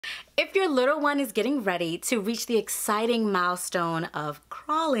If your little one is getting ready to reach the exciting milestone of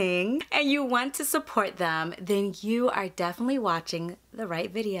crawling and you want to support them, then you are definitely watching the right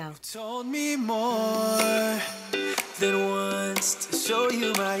video. You told me more than once to show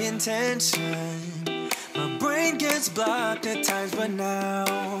you my intention. My brain gets blocked at times, but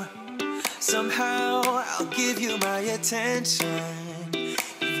now somehow I'll give you my attention.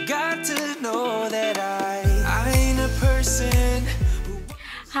 You've got to know that I ain't a person.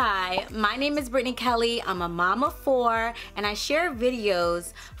 Hi, my name is Brittany Kelly. I'm a mom of 4 and I share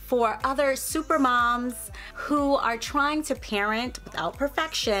videos for other super moms who are trying to parent without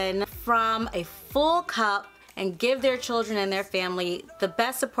perfection from a full cup and give their children and their family the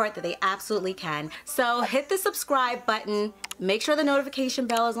best support that they absolutely can. So hit the subscribe button, make sure the notification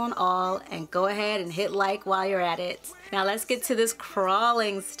bell is on all, and go ahead and hit like while you're at it. Now let's get to this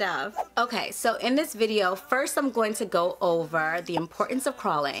crawling stuff. Okay, so in this video, first I'm going to go over the importance of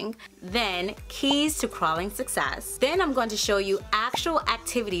crawling, then keys to crawling success. Then I'm going to show you actual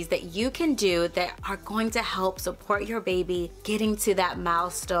activities that you can do that are going to help support your baby getting to that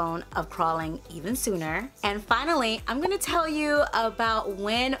milestone of crawling even sooner. And finally, I'm gonna tell you about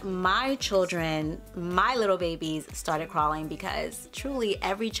when my children, my little babies, started crawling, because truly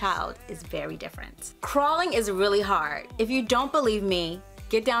every child is very different. Crawling is really hard. If you don't believe me,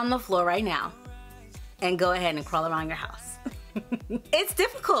 get down on the floor right now and go ahead and crawl around your house. It's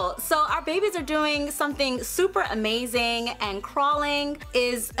difficult. So our babies are doing something super amazing, and crawling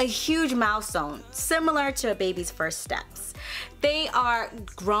is a huge milestone, similar to a baby's first steps. They are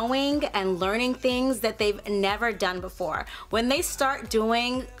growing and learning things that they've never done before. When they start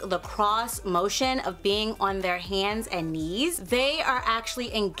doing the cross motion of being on their hands and knees, they are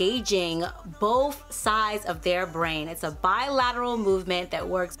actually engaging both sides of their brain. It's a bilateral movement that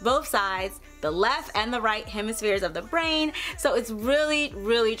works both sides, the left and the right hemispheres of the brain. So it's really,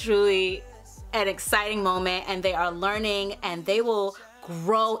 really, truly an exciting moment, and they are learning, and they will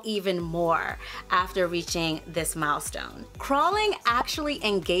grow even more after reaching this milestone. Crawling actually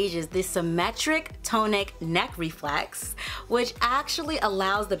engages the symmetric tonic neck reflex, which actually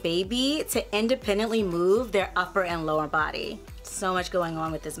allows the baby to independently move their upper and lower body. So much going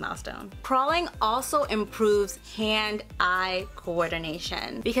on with this milestone. Crawling also improves hand-eye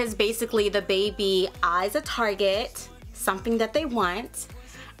coordination, because basically the baby eyes a target, something that they want,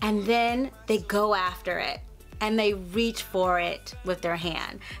 and then they go after it and they reach for it with their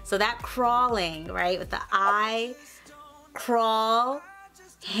hand. So that crawling, right, with the eye, crawl,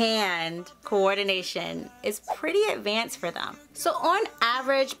 hand coordination is pretty advanced for them. So on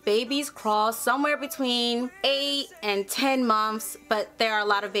average, babies crawl somewhere between 8 and 10 months, but there are a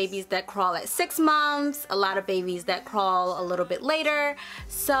lot of babies that crawl at 6 months, a lot of babies that crawl a little bit later.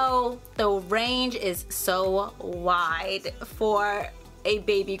 So the range is so wide for a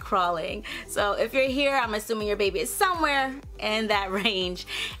baby crawling. So if you're here, I'm assuming your baby is somewhere in that range,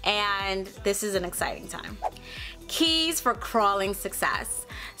 and this is an exciting time. Keys for crawling success.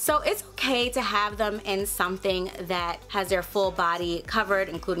 So it's okay to have them in something that has their full body covered,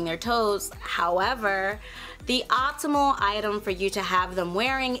 including their toes. However, the optimal item for you to have them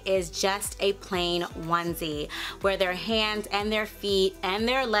wearing is just a plain onesie, where their hands and their feet and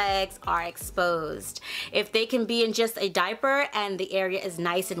their legs are exposed. If they can be in just a diaper and the area is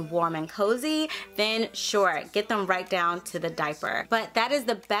nice and warm and cozy, then sure, get them right down to the diaper. But that is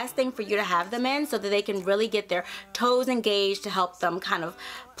the best thing for you to have them in, so that they can really get their toes engaged, to help them kind of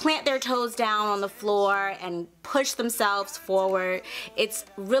plant their toes down on the floor and push themselves forward. It's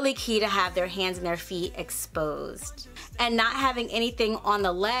really key to have their hands and their feet exposed. And not having anything on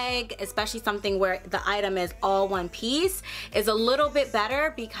the leg, especially something where the item is all one piece, is a little bit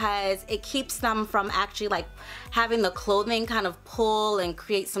better, because it keeps them from actually like having the clothing kind of pull and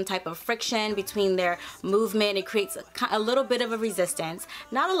create some type of friction between their movement. It creates a little bit of a resistance.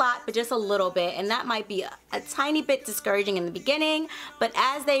 Not a lot, but just a little bit, and that might be a tiny bit discouraging in the beginning, but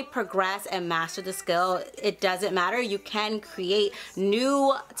as they progress and master the skill, it doesn't matter. You can create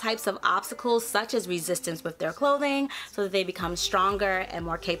new types of obstacles, such as resistance with their clothing, so that they become stronger and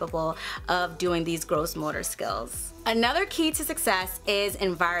more capable of doing these gross motor skills. Another key to success is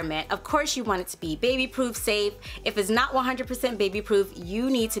environment. Of course, you want it to be baby-proof, safe. If it's not 100% baby-proof, you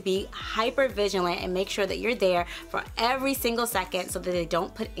need to be hyper vigilant and make sure that you're there for every single second, so that they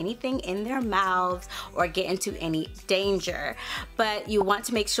don't put anything in their mouths or get into any danger. But you want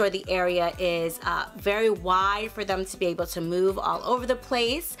to make sure the area is very wide wide for them to be able to move all over the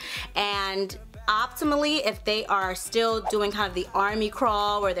place. And optimally, if they are still doing kind of the army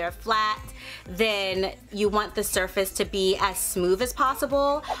crawl where they're flat, then you want the surface to be as smooth as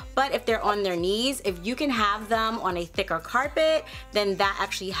possible. But if they're on their knees, if you can have them on a thicker carpet, then that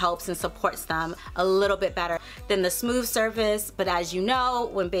actually helps and supports them a little bit better than the smooth surface. But as you know,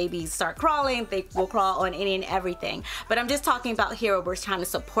 when babies start crawling, they will crawl on any and everything. But I'm just talking about here where we're trying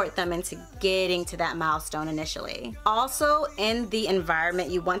to support them into getting to that milestone initially. Also, in the environment,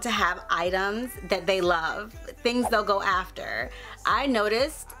 you want to have items that they love, things they'll go after. I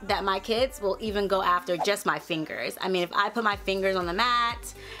noticed that my kids will even go after just my fingers. I mean, if I put my fingers on the mat,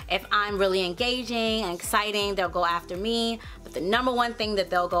 if I'm really engaging and exciting, they'll go after me. But the number one thing that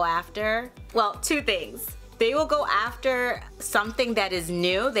they'll go after, well, two things. They will go after something that is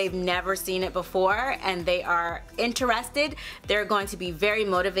new. They've never seen it before and they are interested. They're going to be very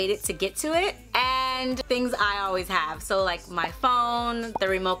motivated to get to it. And things I always have. So like my phone, the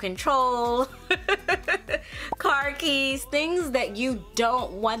remote control, car keys, things that you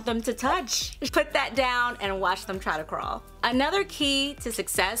don't want them to touch. Put that down and watch them try to crawl. Another key to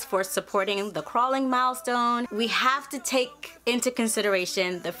success for supporting the crawling milestone, we have to take into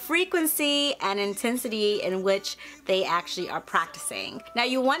consideration the frequency and intensity in which they actually are practicing. Now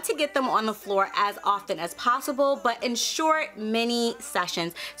you want to get them on the floor as often as possible, but in short mini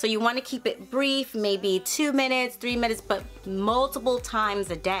sessions. So you want to keep it brief, maybe 2 minutes, 3 minutes, but multiple times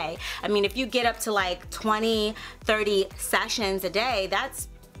a day. I mean, if you get up to like 20, 30 sessions a day, that's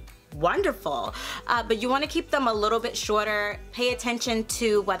wonderful. But you want to keep them a little bit shorter. Pay attention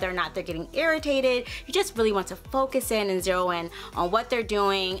to whether or not they're getting irritated. You just really want to focus in and zero in on what they're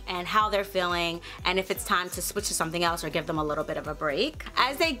doing and how they're feeling, and if it's time to switch to something else or give them a little bit of a break.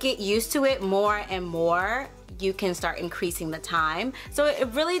 As they get used to it more and more, you can start increasing the time. So it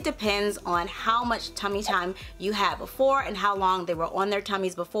really depends on how much tummy time you had before and how long they were on their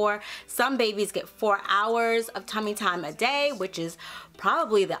tummies before. Some babies get 4 hours of tummy time a day, which is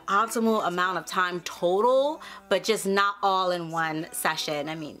probably the optimal amount of time total, but just not all in one session.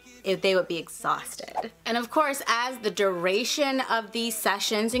 I mean, if they would be exhausted. And of course, as the duration of these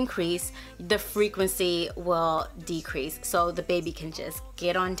sessions increase, the frequency will decrease. So the baby can just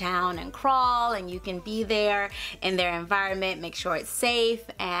get on down and crawl, and you can be there in their environment, make sure it's safe,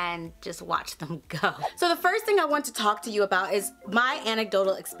 and just watch them go. So the first thing I want to talk to you about is my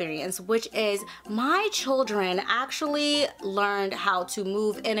anecdotal experience, which is my children actually learned how to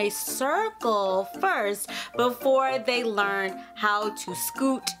move in a circle first before they learned how to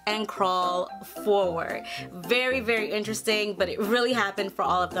scoot and crawl forward. Very, very interesting, but it really happened for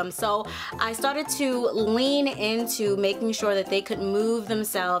all of them. So I started to lean into making sure that they could move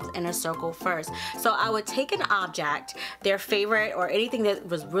themselves in a circle first. So I would take an object, their favorite or anything that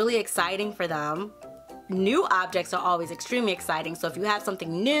was really exciting for them. New objects are always extremely exciting, so if you have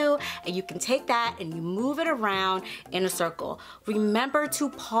something new and you can take that and you move it around in a circle, remember to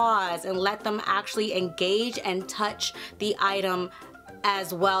pause and let them actually engage and touch the item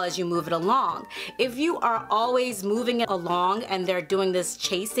as well as you move it along. If you are always moving it along and they're doing this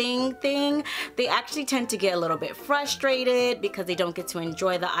chasing thing, they actually tend to get a little bit frustrated because they don't get to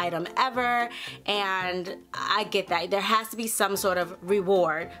enjoy the item ever, and I get that. There has to be some sort of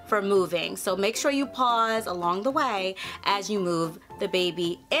reward for moving, so make sure you pause along the way as you move the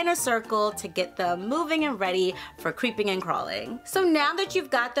baby in a circle to get them moving and ready for creeping and crawling. So now that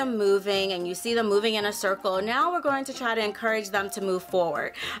you've got them moving and you see them moving in a circle, now we're going to try to encourage them to move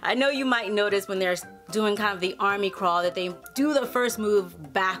forward. I know you might notice when they're doing kind of the army crawl that they do the first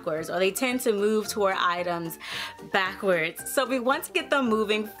move backwards, or they tend to move toward items backwards. So we want to get them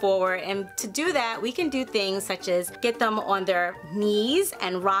moving forward, and to do that we can do things such as get them on their knees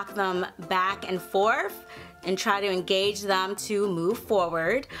and rock them back and forth and try to engage them to move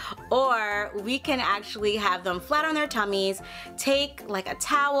forward, or we can actually have them flat on their tummies, take like a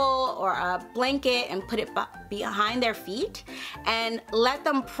towel or a blanket and put it behind their feet and let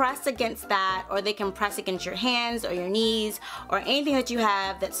them press against that, or they can press against your hands or your knees or anything that you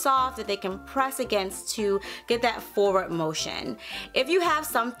have that's soft that they can press against to get that forward motion. If you have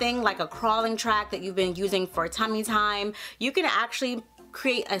something like a crawling track that you've been using for tummy time, you can actually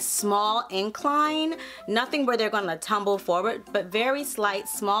create a small incline, nothing where they're going to tumble forward, but very slight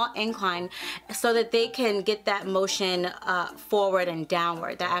small incline so that they can get that motion forward and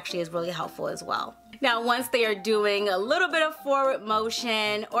downward. That actually is really helpful as well. Now, once they are doing a little bit of forward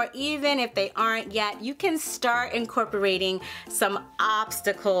motion, or even if they aren't yet, you can start incorporating some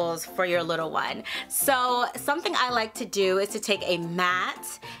obstacles for your little one. So something I like to do is to take a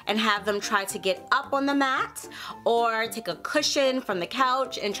mat and have them try to get up on the mat, or take a cushion from the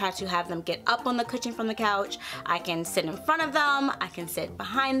couch and try to have them get up on the cushion from the couch. I can sit in front of them, I can sit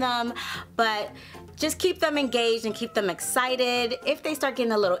behind them, but just keep them engaged and keep them excited. If they start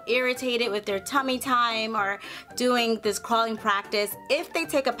getting a little irritated with their tummy time or doing this crawling practice, if they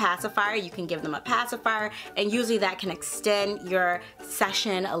take a pacifier, you can give them a pacifier, and usually that can extend your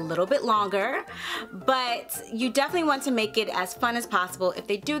session a little bit longer. But you definitely want to make it as fun as possible. If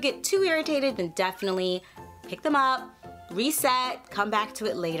they do get too irritated, then definitely pick them up, reset, come back to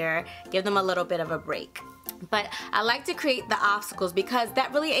it later, give them a little bit of a break. But I like to create the obstacles because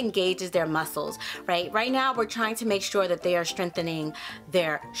that really engages their muscles, right? Right now we're trying to make sure that they are strengthening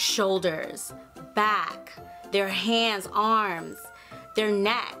their shoulders, back, their hands, arms, their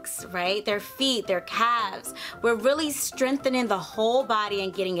necks, right? Their feet, their calves. We're really strengthening the whole body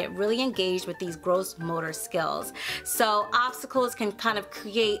and getting it really engaged with these gross motor skills. So obstacles can kind of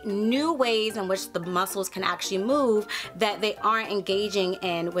create new ways in which the muscles can actually move that they aren't engaging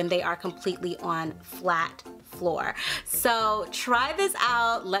in when they are completely on flat floor. So try this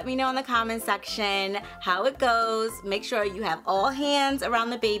out. Let me know in the comment section how it goes. Make sure you have all hands around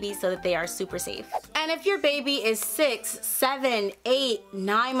the baby so that they are super safe. And if your baby is 6, 7, 8,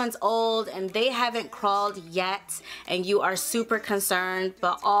 9 months old and they haven't crawled yet and you are super concerned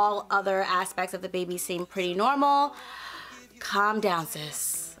but all other aspects of the baby seem pretty normal, calm down,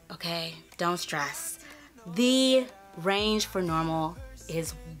 sis, okay? Don't stress. The range for normal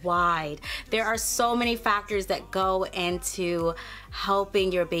is wide. There are so many factors that go into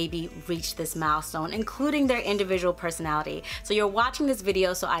helping your baby reach this milestone, including their individual personality. So you're watching this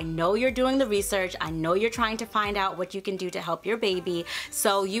video, so I know you're doing the research. I know you're trying to find out what you can do to help your baby.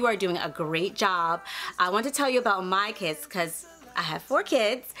 So you are doing a great job. I want to tell you about my kids because I have 4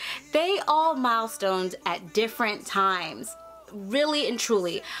 kids. They all milestoned at different times. Really and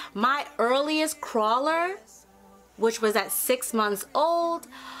truly. My earliest crawler, which was at 6 months old,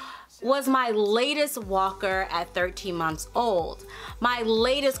 was my latest walker at 13 months old. My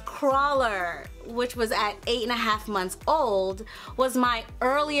latest crawler, which was at 8.5 months old, was my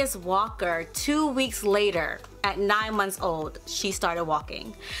earliest walker. 2 weeks later, at 9 months old, she started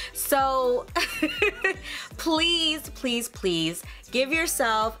walking. So please, please, please give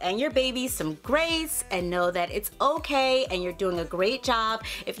yourself and your baby some grace and know that it's okay and you're doing a great job.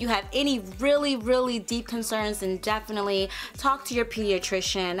 If you have any really, really deep concerns, then definitely talk to your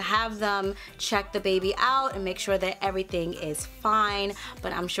pediatrician, have them check the baby out and make sure that everything is fine.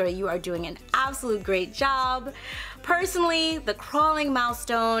 But I'm sure you are doing an absolute great job. Personally, the crawling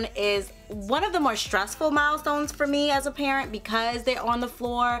milestone is one of the more stressful milestones for me as a parent because they're on the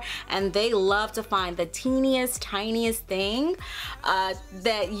floor and they love to find the teeniest, tiniest thing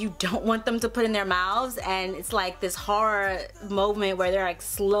that you don't want them to put in their mouths, and it's like this horror moment where they're like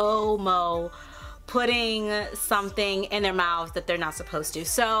slow-mo putting something in their mouths that they're not supposed to.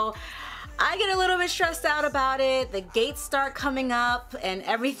 So I get a little bit stressed out about it. The gates start coming up and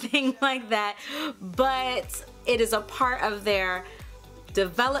everything like that, but it is a part of their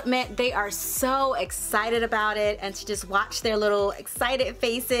development. They are so excited about it, and to just watch their little excited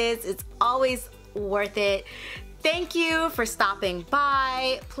faces, it's always worth it. Thank you for stopping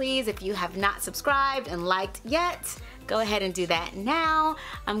by. Please, if you have not subscribed and liked yet, go ahead and do that now.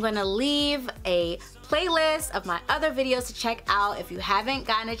 I'm gonna leave a playlist of my other videos to check out if you haven't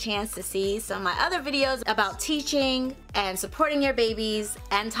gotten a chance to see some of my other videos about teaching and supporting your babies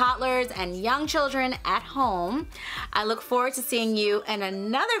and toddlers and young children at home. I look forward to seeing you in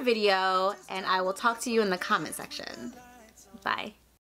another video, and I will talk to you in the comment section. Bye.